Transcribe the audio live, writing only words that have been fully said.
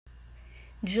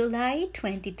July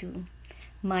 22.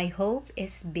 My hope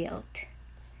is built.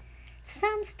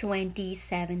 Psalms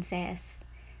 27 says,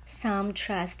 "Some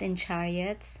trust in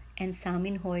chariots and some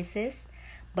in horses,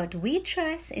 but we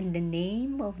trust in the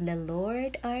name of the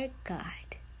Lord our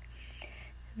God."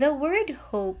 The word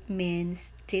hope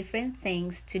means different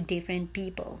things to different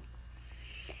people.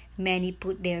 Many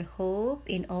put their hope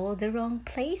in all the wrong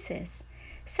places,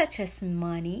 such as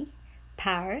money,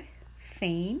 power,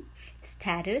 fame,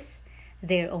 status,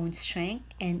 their own strength,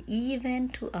 and even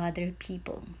to other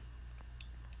people.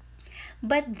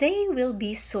 But they will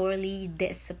be sorely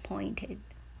disappointed.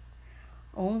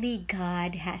 Only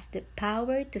God has the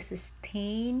power to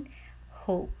sustain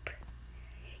hope.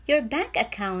 Your bank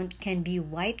account can be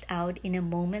wiped out in a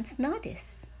moment's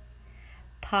notice.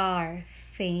 Power,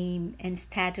 fame, and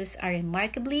status are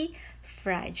remarkably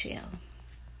fragile.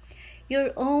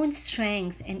 Your own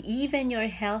strength and even your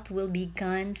health will be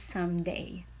gone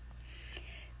someday.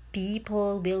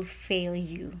 People will fail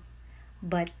you,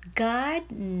 but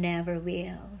God never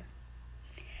will.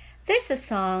 There's a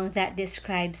song that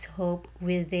describes hope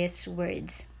with these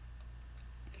words: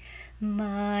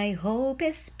 "My hope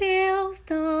is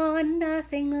built on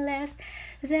nothing less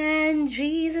than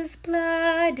Jesus'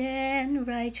 blood and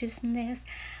righteousness.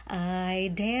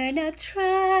 I dare not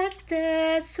trust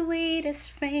the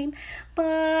sweetest frame,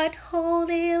 but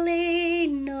wholly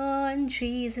lean on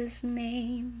Jesus'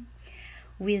 name."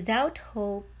 Without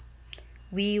hope,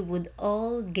 we would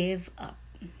all give up.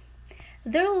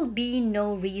 There will be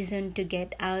no reason to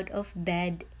get out of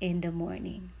bed in the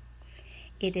morning.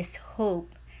 It is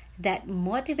hope that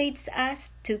motivates us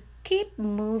to keep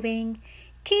moving,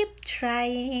 keep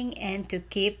trying, and to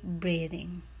keep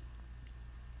breathing.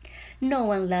 No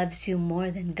one loves you more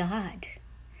than God.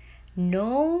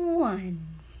 No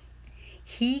one.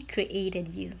 He created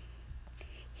you.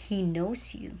 He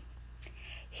knows you.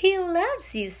 He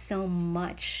loves you so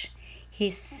much.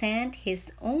 He sent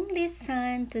His only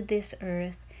Son to this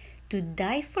earth to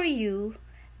die for you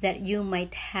that you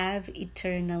might have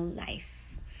eternal life.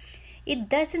 It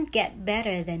doesn't get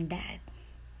better than that.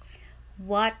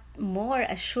 What more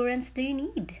assurance do you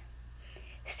need?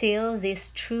 Seal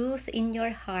this truth in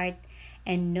your heart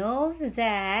and know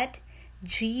that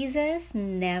Jesus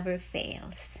never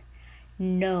fails.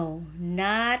 No,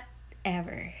 not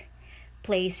ever.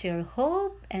 Place your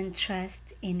hope and trust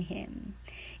in Him.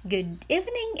 Good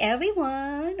evening,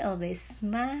 everyone. Always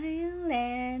smile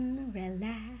and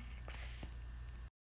relax.